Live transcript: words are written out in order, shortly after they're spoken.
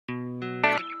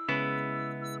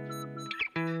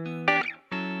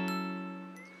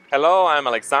Hello, I'm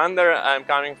Aleksandar. I'm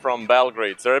coming from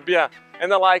Belgrade, Serbia,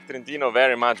 and I like Trentino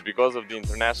very much because of the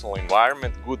international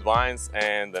environment, good wines,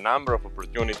 and the number of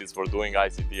opportunities for doing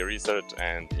ICT research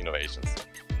and innovations.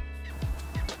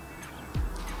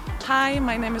 Hi,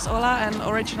 my name is Ola and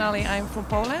originally I'm from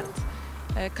Poland.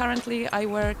 Currently I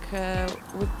work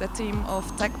with the team of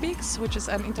TechPeaks, which is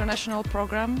an international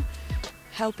program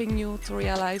helping you to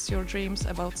realize your dreams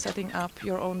about setting up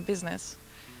your own business.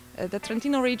 The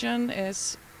Trentino region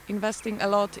is investing a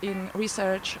lot in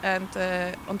research and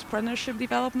entrepreneurship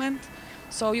development,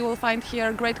 so you will find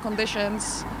here great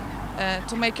conditions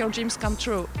to make your dreams come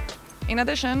true. In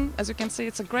addition, as you can see,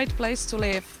 it's a great place to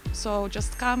live, so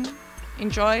just come,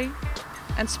 enjoy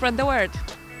and spread the word.